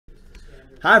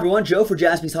Hi everyone, Joe for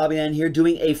Jaspys Hobbyland here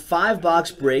doing a 5-box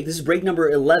break. This is break number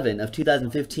 11 of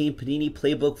 2015 Panini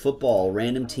Playbook Football,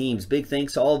 random teams. Big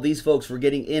thanks to all of these folks for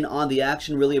getting in on the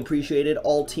action. Really appreciate it.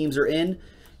 All teams are in,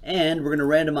 and we're going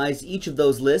to randomize each of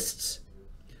those lists.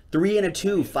 3 and a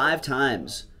 2, 5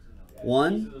 times.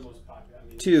 1,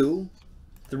 2,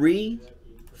 3,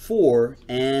 4,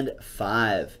 and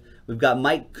 5. We've got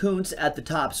Mike Kuntz at the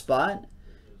top spot,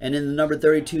 and in the number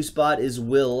 32 spot is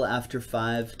Will after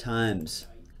 5 times.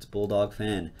 It's a Bulldog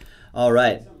fan. All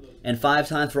right, and 5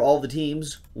 times for all the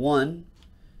teams. 1,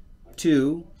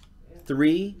 2,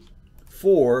 3,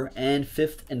 4, and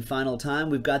 5th and final time.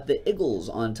 We've got the Eagles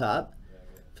on top.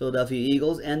 Philadelphia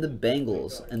Eagles and the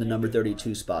Bengals in the number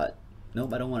 32 spot.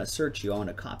 Nope, I don't want to search you. I want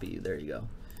to copy you. There you go.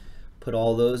 Put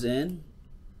all those in.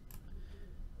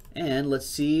 And let's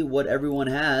see what everyone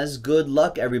has. Good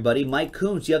luck, everybody. Mike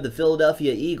Kuntz, you have the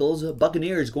Philadelphia Eagles.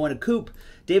 Buccaneers going to Coop.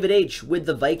 David H. with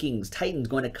the Vikings. Titans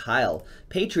going to Kyle.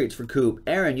 Patriots for Coop.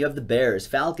 Aaron, you have the Bears.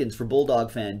 Falcons for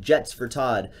Bulldog fan. Jets for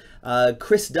Todd.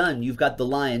 Chris Dunn, you've got the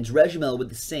Lions. Regimel with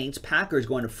the Saints. Packers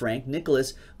going to Frank.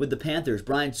 Nicholas with the Panthers.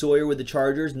 Brian Sawyer with the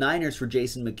Chargers. Niners for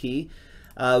Jason McKee.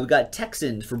 We've got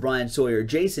Texans for Brian Sawyer.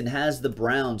 Jason has the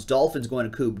Browns. Dolphins going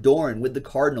to Coop. Doran with the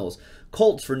Cardinals.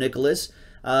 Colts for Nicholas.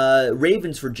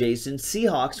 Ravens for Jason,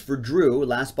 Seahawks for Drew,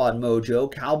 last spot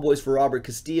Mojo, Cowboys for Robert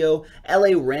Castillo,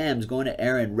 LA Rams going to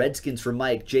Aaron, Redskins for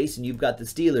Mike, Jason, you've got the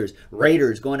Steelers,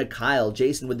 Raiders going to Kyle,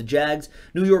 Jason with the Jags,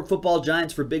 New York Football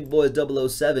Giants for Big Boys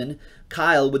 007,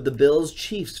 Kyle with the Bills,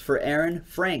 Chiefs for Aaron,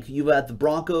 Frank, you've got the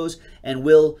Broncos, and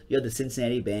Will, you have the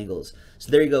Cincinnati Bengals. So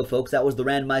there you go, folks. That was the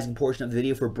randomizing portion of the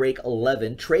video for break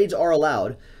 11. Trades are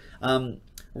allowed.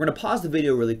 We're going to pause the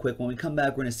video really quick. When we come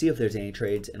back, we're going to see if there's any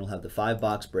trades, and we'll have the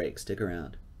 5-box break. Stick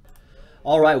around.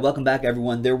 All right, welcome back,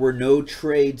 everyone. There were no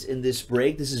trades in this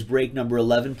break. This is break number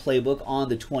 11, Playbook on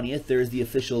the 20th. There's the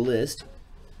official list.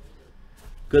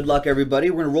 Good luck, everybody.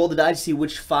 We're going to roll the dice to see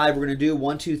which 5 we're going to do.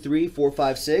 1, 2, 3, 4,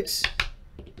 5, 6.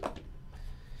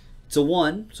 It's a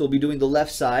 1, so we'll be doing the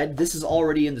left side. This is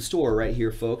already in the store right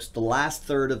here, folks. The last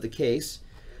third of the case.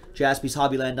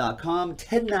 JaspysHobbyland.com,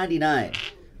 $10.99.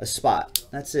 a spot.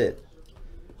 That's it.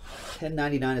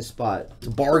 $10.99 a spot. It's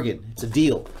a bargain. It's a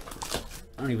deal.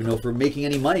 I don't even know if we're making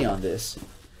any money on this.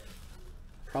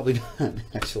 Probably not,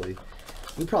 actually.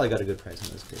 We probably got a good price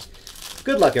on this case.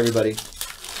 Good luck, everybody.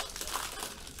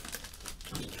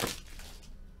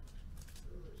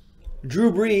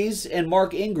 Drew Brees and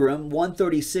Mark Ingram,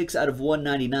 136 out of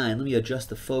 199. Let me adjust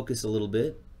the focus a little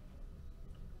bit.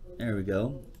 There we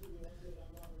go.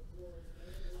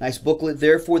 Nice booklet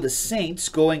there for the Saints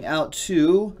going out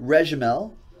to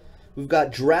Regimel. We've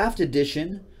got Draft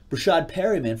Edition, Rashad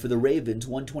Perryman for the Ravens,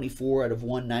 124 out of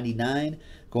 199,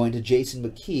 going to Jason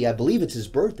McKee. I believe it's his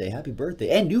birthday. Happy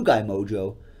birthday. And New Guy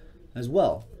Mojo as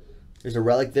well. There's a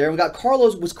relic there. We got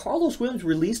Carlos. Was Carlos Williams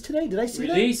released today? Did I see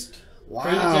that? Released. Wow.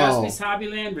 From the Jaspys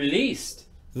Hobbyland, released.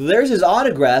 There's his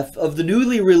autograph of the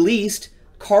newly released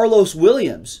Carlos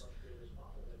Williams.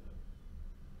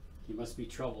 He must be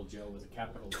trouble, Joe, with a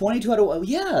capital. 22 out of,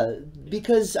 yeah,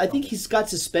 because I think he's got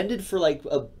suspended for like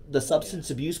the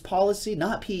substance abuse policy,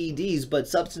 not PEDs, but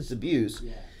substance abuse.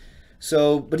 Yeah.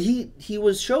 So, but he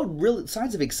showed real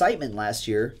signs of excitement last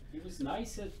year. He was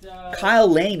nice at Kyle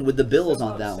Lane with the Bills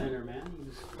on that center, one. man. He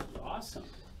was awesome.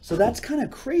 So that's kind of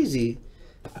crazy.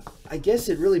 I guess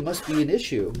it really must be an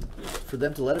issue for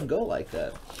them to let him go like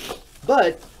that.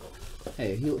 But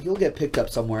hey, he'll get picked up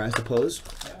somewhere, I suppose.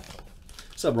 Yeah.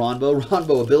 What's up, Ronbo?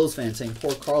 Ronbo, a Bills fan, saying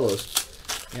poor Carlos.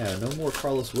 Yeah, no more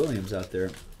Carlos Williams out there.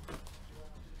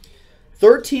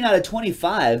 13 out of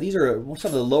 25. These are some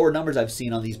of the lower numbers I've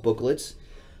seen on these booklets.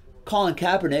 Colin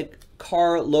Kaepernick,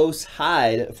 Carlos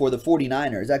Hyde for the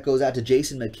 49ers. That goes out to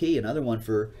Jason McKee, another one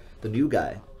for the new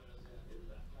guy.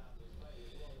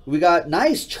 We got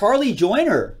nice Charlie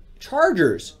Joyner,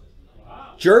 Chargers.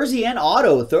 Wow. Jersey and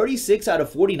auto, 36 out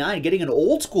of 49. Getting an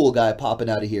old school guy popping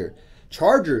out of here.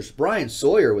 Chargers, Brian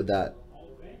Sawyer with that.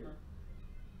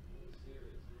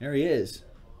 There he is.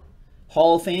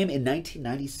 Hall of Fame in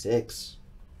 1996.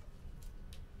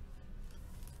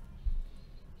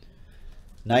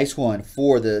 Nice one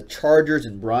for the Chargers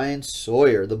and Brian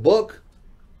Sawyer. The book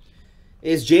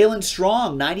is Jalen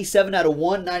Strong, 97 out of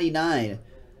 199.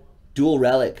 Dual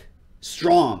relic.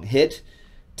 Strong hit.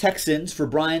 Texans for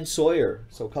Brian Sawyer.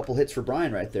 So a couple hits for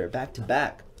Brian right there, back to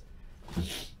back.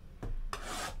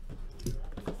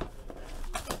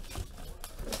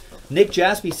 Nick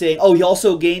Jaspy saying, oh,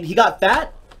 he got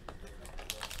fat?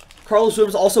 Carlos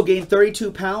Williams also gained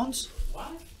 32 pounds?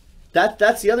 What?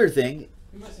 That's the other thing.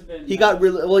 He must have been. He got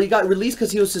released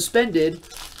because he was suspended,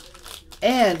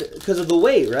 and because of the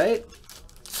weight, right?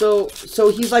 So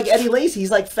he's like Eddie Lacy.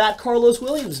 He's like Fat Carlos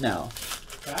Williams now.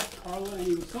 Fat Carlo, and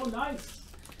he was so nice.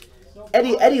 So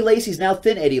Eddie Lacy's now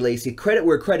thin Eddie Lacy. Credit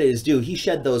where credit is due. He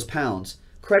shed those pounds.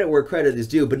 Credit where credit is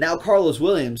due. But now Carlos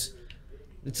Williams,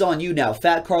 it's on you now.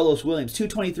 Fat Carlos Williams,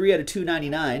 223 out of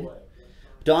 299.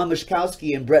 Don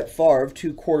Mishkowski and Brett Favre,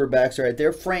 2 quarterbacks right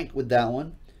there. Frank with that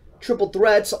one. Triple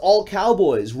threats, all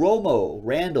Cowboys. Romo,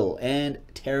 Randall, and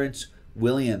Terrence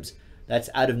Williams. That's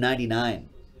out of 99.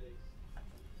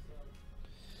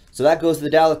 So that goes to the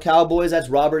Dallas Cowboys. That's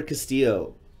Robert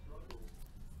Castillo.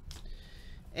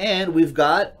 And we've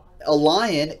got a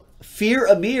Lion, Fear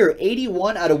Amir,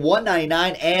 81 out of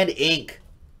 199 and ink.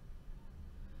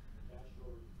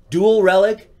 Dual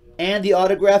relic and the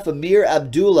autograph Amir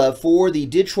Abdullah for the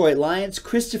Detroit Lions.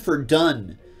 Christopher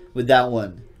Dunn with that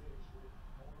one.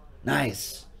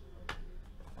 Nice.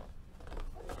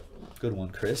 Good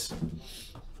one, Chris.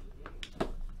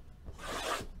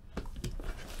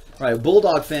 All right,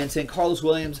 Bulldog fan saying Carlos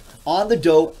Williams on the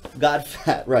dope got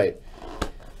fat. Right.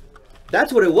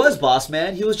 That's what it was, boss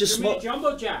man. He was just smoking. Too many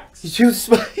jumbo jacks.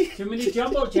 Too many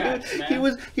jumbo jacks, man.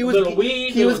 He was little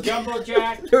weed, he little was jumbo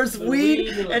jack. There's weed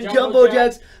and jumbo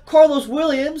jacks. Carlos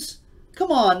Williams,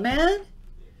 come on, man.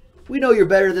 We know you're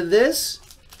better than this.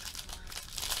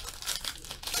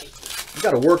 You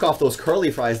got to work off those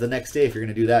curly fries the next day if you're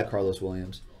going to do that, Carlos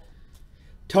Williams.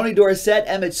 Tony Dorsett,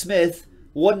 Emmitt Smith,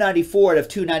 194 out of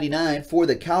 299 for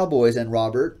the Cowboys and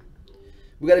Robert.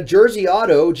 We got a jersey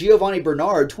auto, Giovanni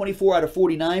Bernard, 24 out of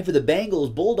 49 for the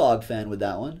Bengals. Bulldog fan with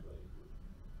that one.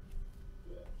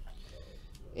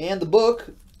 And the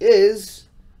book is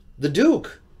the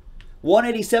Duke,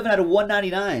 187 out of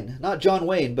 199. Not John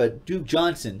Wayne, but Duke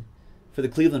Johnson for the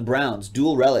Cleveland Browns.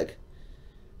 Dual relic.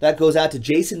 That goes out to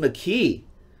Jason McKee.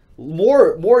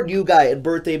 More new guy in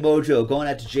birthday mojo going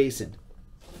out to Jason.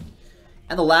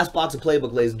 And the last box of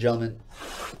Playbook, ladies and gentlemen.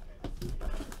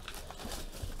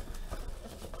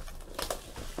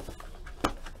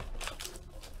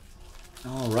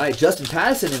 All right, Justin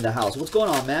Patterson in the house. What's going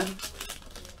on, man?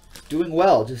 Doing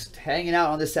well, just hanging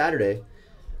out on this Saturday.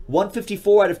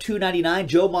 154 out of 299.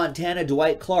 Joe Montana,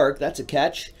 Dwight Clark. That's a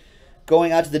catch.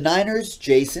 Going out to the Niners,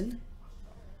 Jason.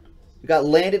 We got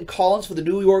Landon Collins for the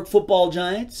New York Football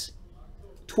Giants.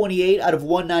 28 out of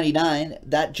 199.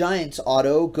 That Giants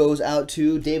auto goes out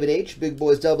to David H. Big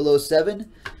Boys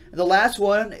 007. And the last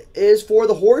one is for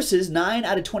the Horses. 9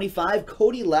 out of 25.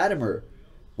 Cody Latimer.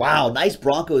 Wow, nice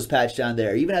Broncos patch down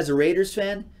there. Even as a Raiders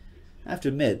fan, I have to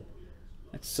admit,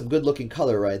 that's some good-looking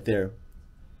color right there.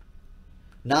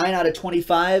 9 out of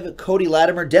 25, Cody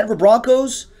Latimer. Denver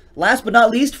Broncos, last but not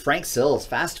least, Frank Sills.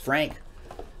 Fast Frank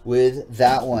with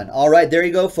that one. All right, there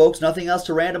you go, folks. Nothing else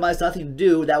to randomize, nothing to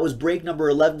do. That was break number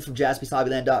 11 from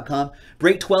JaspysHobbyland.com.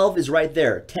 Break 12 is right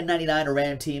there. $10.99 a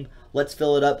random team. Let's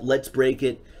fill it up. Let's break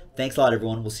it. Thanks a lot,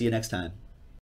 everyone. We'll see you next time.